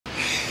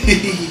I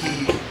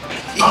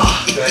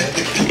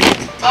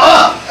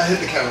hit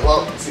the camera.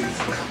 Well, let's see.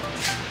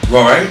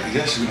 Well, right?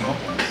 Yeah, she's gonna help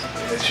us.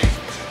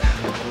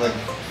 I'm like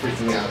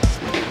freaking me out.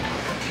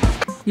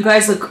 You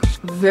guys look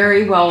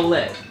very well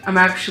lit. I'm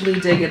actually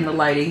digging the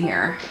lighting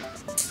here.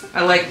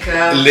 I like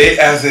lit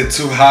as it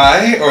too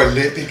high or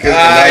lit because the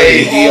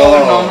lighting? lighting?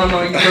 Oh,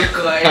 no, you look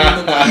good. You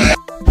look good.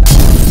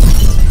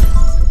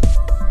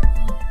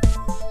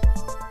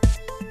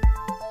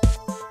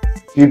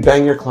 You'd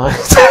bang your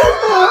clients.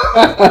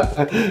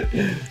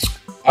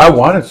 I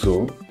wanted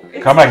to.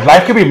 I'm like,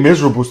 life can be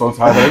miserable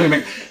sometimes. Let me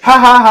make ha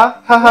ha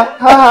ha ha ha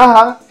ha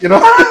ha. You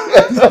know?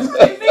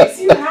 It makes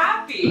you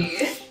happy.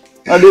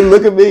 I mean,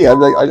 look at me. I'm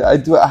like,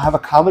 I have a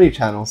comedy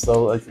channel,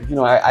 so like, you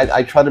know,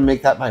 I try to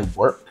make that my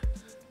work.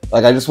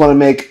 Like, I just want to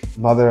make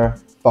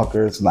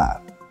motherfuckers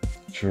laugh.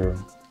 True.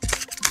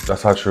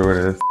 That's how true it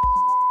is.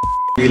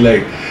 Be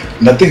like,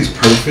 nothing's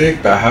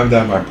perfect, but I have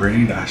that in my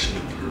brain that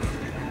actually perfect.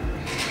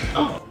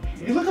 Oh,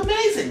 you look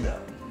amazing though.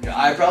 Your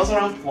eyebrows are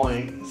on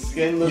point.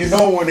 Skin looks when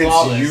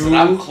flawless, it's you. and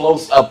I'm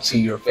close up to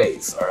your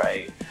face. All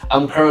right.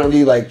 I'm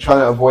currently like trying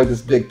to avoid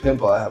this big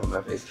pimple I have on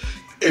my face.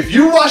 If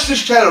you watch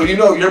this channel, you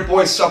know your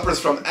boy suffers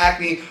from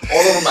acne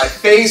all over my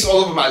face,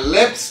 all over my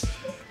lips.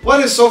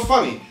 What is so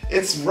funny?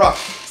 It's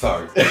rough.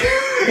 Sorry.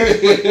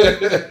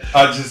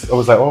 I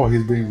was like, oh,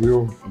 he's being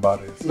real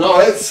about it. No,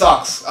 it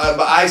sucks. But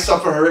I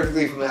suffer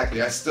horrifically from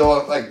acne. I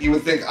still, like, you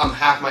would think I'm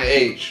half my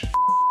age.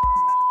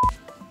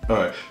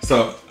 Alright,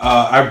 so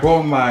I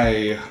brought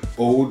my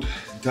old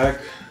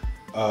deck.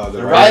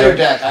 The rider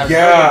deck.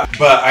 Yeah,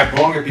 but I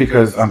brought it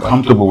because I'm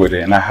comfortable with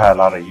it and I had a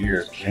lot of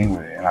years playing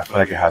with it and I feel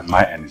like it has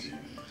my energy.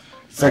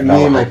 It's like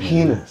me and my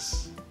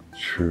penis.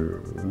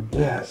 True.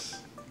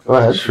 Yes. Go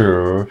ahead.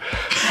 True.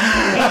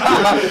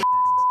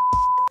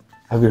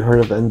 Have you heard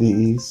of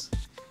NDEs?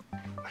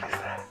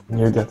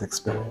 Near-death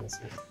experiences.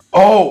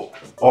 Okay.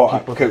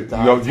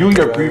 You and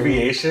your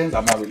abbreviations,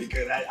 I'm not really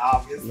good at,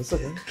 obviously. That's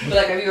okay. But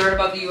like, have you heard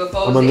about the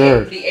UFOs, I'm a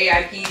nerd. the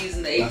AIPs,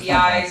 and the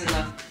APIs, and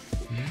the...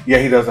 Yeah,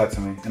 he does that to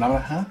me. And I'm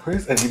like, huh,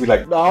 Chris? And he'd be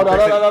like, No. He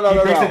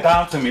breaks it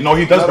down to me. No,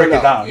 he does break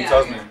it down. He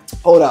tells me.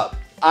 Hold up.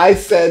 I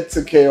said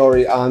to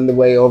Kaori on the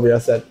way over here, I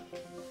said,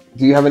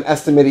 do you have an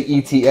estimated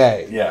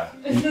ETA? Yeah.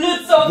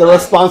 The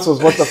response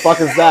was, what the fuck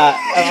is that?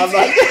 And I'm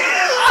like,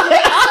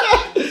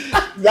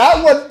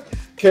 that one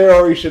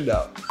Kaori should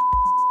know.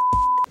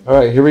 All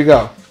right, here we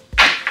go.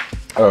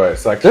 All right,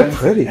 so they're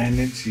pretty.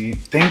 Energy.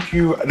 Thank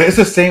you. It's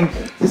the same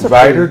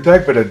rider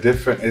deck, but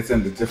it's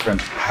in a different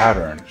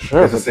pattern.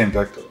 Sure. It's the same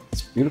deck though.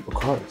 It's beautiful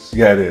cards.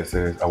 Yeah, it is.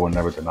 I will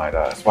never deny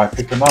that. That's why I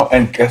picked them out.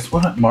 And guess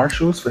what?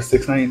 Marshalls for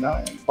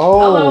 $6.99. Oh,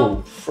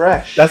 hello.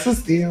 Fresh. That's a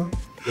steal.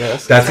 Yeah,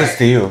 that's a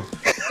steal.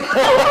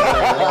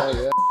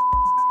 yeah.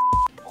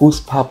 Who's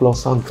Pablo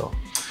Santo?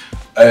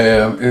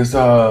 Is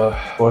Or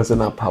is it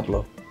not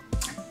Pablo?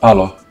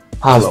 Palo.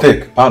 Palo.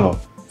 Stick. Palo.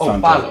 Oh,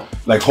 Santo. Palo.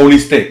 Like holy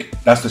stick.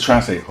 That's the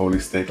translate. Holy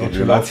stick. Don't If you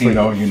you're know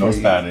Latino, you know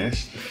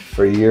Spanish.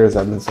 For years,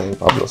 I've been saying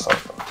Pablo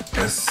Santo.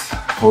 Yes.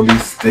 Holy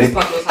stick.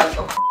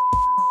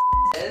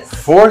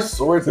 Four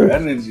swords of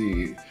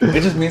energy.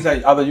 It just means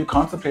that either you're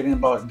contemplating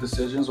about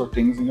decisions or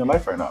things in your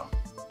life right now.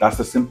 That's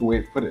the simple way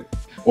to put it.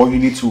 Or you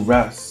need to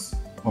rest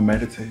or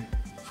meditate.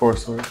 Four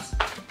swords.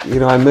 You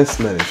know, I miss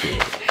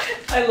meditating.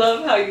 I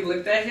love how you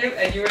looked at him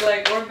and you were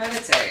like, or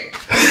meditate.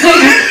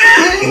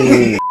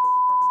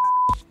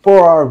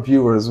 For our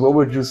viewers, what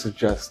would you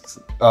suggest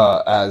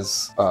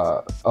as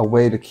a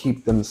way to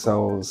keep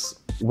themselves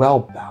well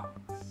balanced?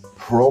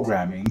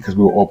 Programming, because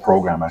we were all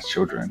programmed as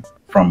children,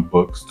 from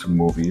books to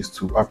movies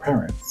to our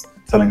parents,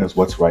 telling us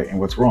what's right and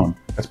what's wrong.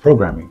 That's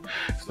programming.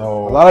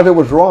 So a lot of it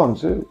was wrong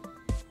too.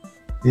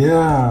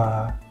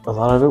 Yeah. A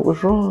lot of it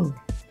was wrong.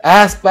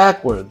 Ass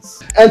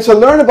backwards. And to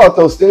learn about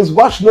those things,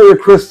 watch Know Your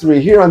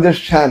Christery here on this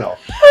channel.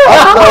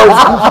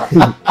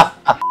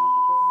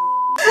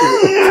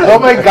 Oh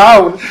my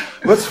God,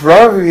 what's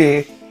wrong with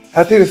me?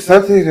 I think it's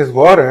something in this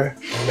water.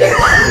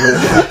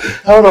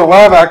 I don't know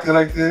why I'm acting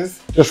like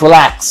this. Just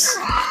relax.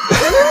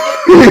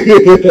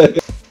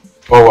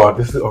 Oh wow,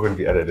 this is all going to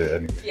be edited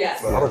anyway.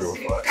 Yes. So I don't give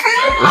a fuck.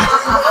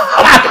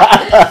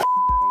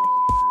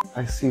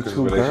 I see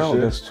two girls.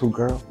 There's two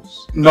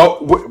girls.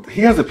 No,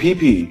 he has a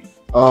pee-pee.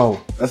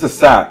 Oh. That's a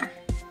sack.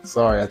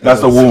 Sorry.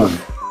 That's a womb.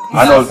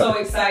 I know. So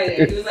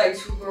excited. He was like,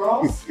 two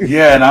girls?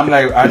 Yeah, and I'm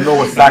like, I know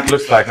what sack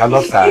looks like. I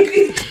love sack.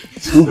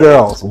 Two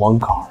girls, one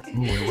card.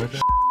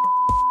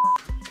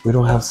 We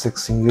don't have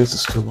 16 years.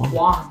 It's too long.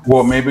 Wow.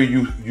 Well, maybe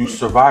you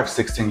survived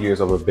 16 years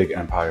of a big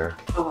empire.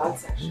 Oh,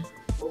 that's actually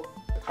cool.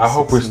 I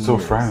hope we're still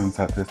friends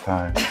at this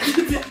time.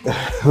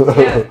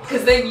 Yeah,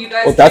 because then you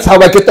guys. Well, that's how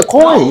I get the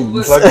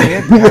coins. Plug me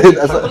in.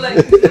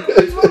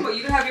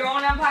 You have your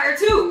own empire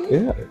too.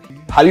 Yeah.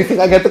 How do you think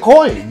I get the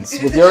coins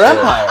with your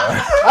empire?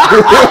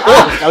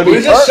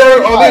 We just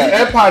share all these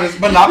empires,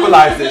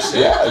 monopolize this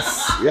shit.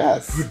 Yes,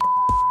 yes.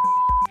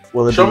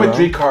 Show me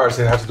 3 cards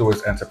that have to do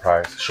with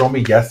enterprise. Show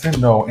me yes and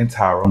no in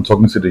tarot. I'm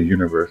talking to the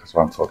universe. That's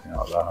why I'm talking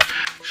out loud.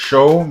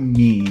 Show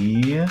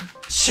me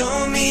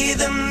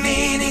the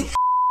meaning.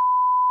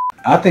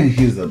 I think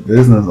he's a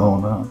business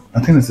owner.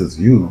 I think this is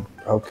you.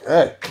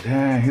 Okay.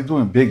 Damn, he's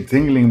doing big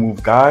dingling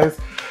moves, guys.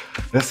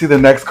 Let's see the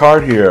next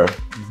card here.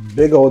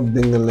 Big old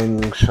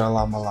ding-a-ling,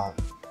 shalamala.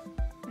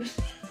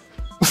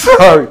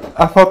 Sorry,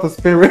 I felt the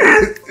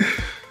spirit.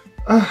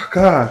 Oh,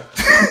 God.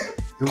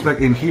 It was like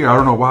in here. I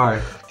don't know why.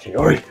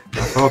 Kaori.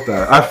 I felt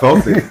that. I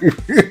felt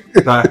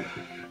it.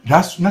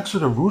 That's next to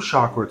the root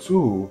chakra,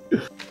 too.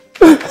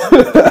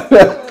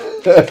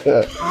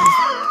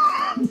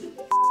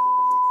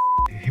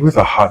 He was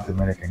a hot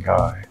Dominican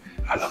guy.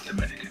 I love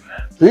Dominican,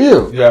 man. Do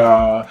you?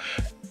 Yeah.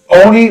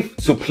 Only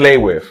to play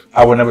with.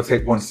 I would never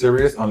take one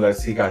serious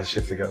unless he got his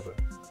shit together.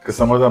 Because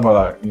some of them are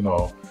like, you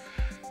know,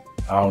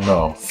 I don't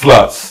know,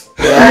 sluts.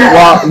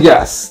 Well,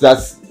 yes,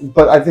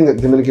 but I think that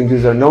Dominican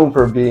dudes are known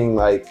for being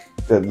like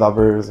good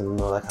lovers and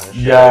all that kind of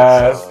shit.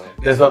 Yes. So.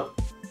 There's a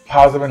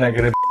positive and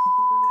negative.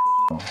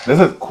 There's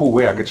a cool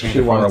way I could change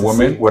in front of a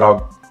woman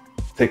without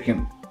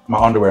taking my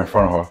underwear in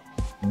front of her.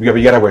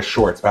 You gotta wear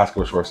shorts,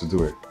 basketball shorts to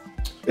do it.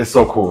 It's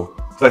so cool.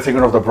 It's like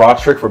taking off the bra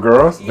trick for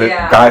girls.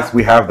 Yeah. Guys,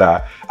 we have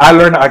that. I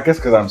learned, I guess,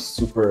 because I'm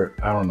super,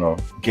 I don't know,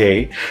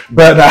 gay.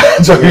 But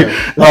joking.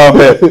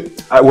 But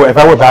if I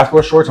wear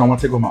basketball shorts and I want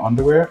to take off my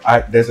underwear,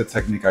 there's a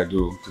technique I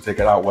do to take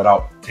it out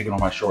without taking off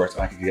my shorts,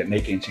 and I can get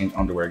naked and change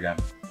underwear again.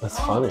 That's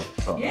funny.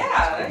 So,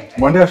 Yeah.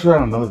 one day I should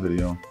have another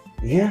video.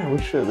 Yeah, we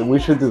should. We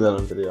should do that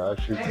on video.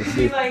 Actually, to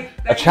see Like,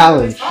 a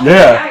challenge.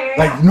 Yeah.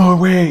 Like, no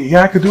way.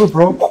 Yeah, I could do it,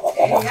 bro.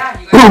 Yeah,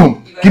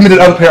 Boom. Give me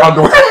the other pair of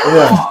underwear.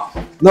 Yeah.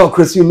 No,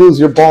 Chris, you lose.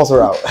 Your balls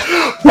are out.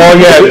 Oh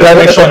yeah, you gotta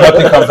make sure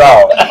nothing comes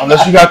out.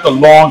 Unless you got the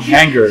long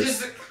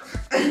hangers.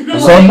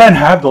 Some men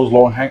have those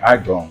long hangers. I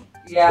don't.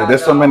 Yeah.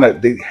 There's some men that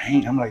they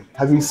hang. I'm like,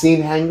 Have you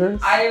seen hangers?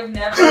 I have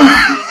never seen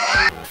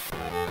any.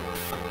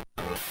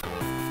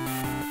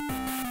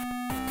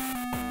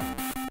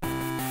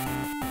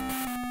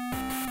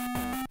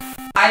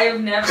 I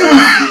have never seen anyone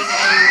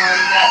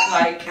that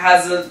like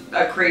has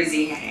a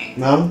crazy hang.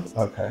 No?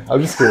 Okay.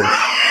 I'm just curious.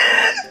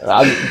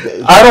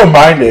 I don't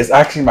mind it. It's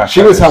actually my.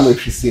 She was telling me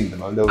if she's seen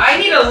them. I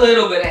need a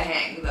little bit of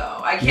hang though.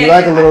 I can't. You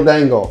like a little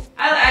dangle.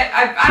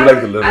 I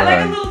like the little I like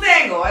hang. a little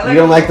dangle. I like You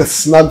don't like the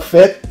snug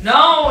fit?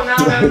 No.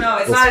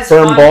 It's Those not as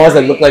firm fun balls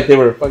for that look me. like they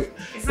were fucking.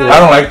 It's not I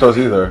don't as- like those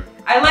either.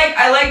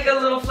 I like a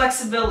little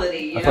flexibility.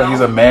 You I know. thought he's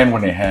a man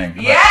when they hang.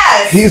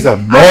 Yes. He's a I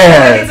feel like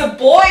man. it's a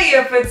boy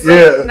if it's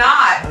Yeah. like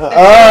not.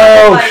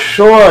 Oh, Like,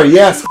 sure.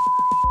 Yes.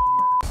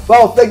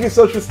 Well, thank you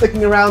so much for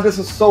sticking around. This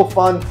was so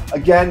fun.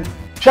 Again,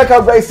 check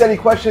out Ray Steady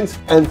Questions.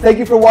 And thank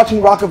you for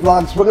watching Rocket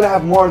Vlogs. We're going to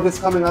have more of this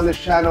coming on this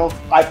channel.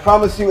 I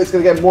promise you it's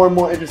going to get more and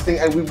more interesting,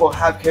 and we will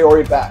have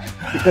Kaori back.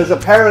 Because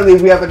apparently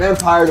we have an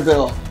empire to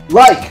build.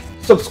 Like,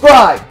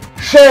 subscribe,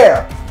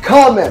 share,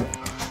 comment.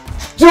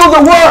 Do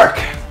the work.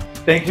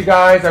 Thank you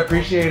guys. I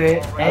appreciate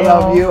it. I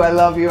love you. I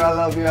love you. I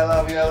love you. I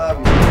love you. I love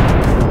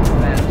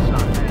you.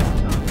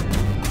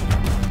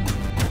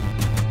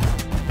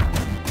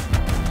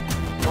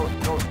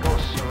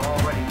 Ghosts are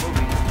already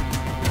moving.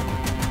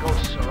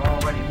 Ghosts are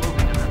already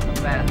moving in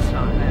the bad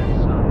sun.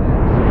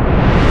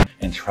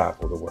 And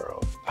travel the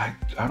world. I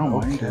don't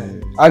mind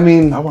it. I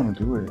mean, I want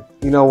to do it.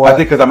 you know I what?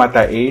 think because I'm at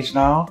that age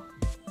now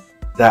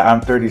that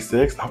I'm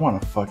 36, I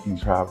want to fucking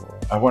travel.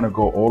 I want to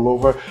go all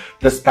over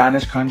the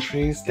Spanish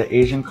countries, the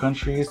Asian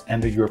countries,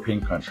 and the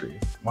European countries.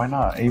 Why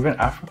not? Even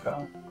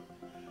Africa.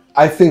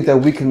 I think that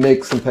we can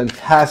make some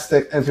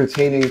fantastic,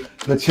 entertaining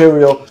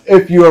material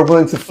if you are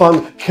willing to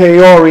fund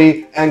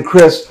Kaori and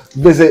Chris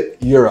visit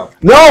Europe.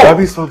 That'd No!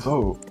 be so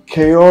dope.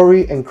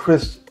 Kaori and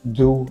Chris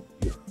do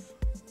Europe.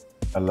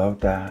 I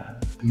love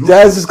that.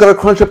 Dez is going to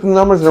crunch up the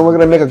numbers and then we're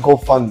going to make a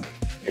GoFundMe.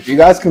 If you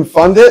guys can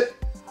fund it,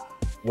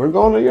 we're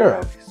going to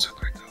Europe.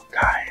 Super dope,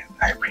 guys.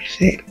 I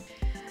appreciate it.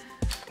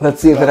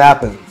 Let's see if it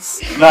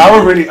happens. No,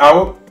 I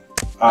would.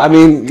 I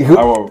mean,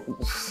 I will.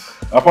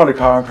 I'll probably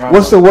call and cry.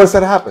 what's the worst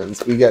that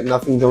happens? We get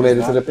nothing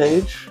donated to the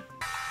page?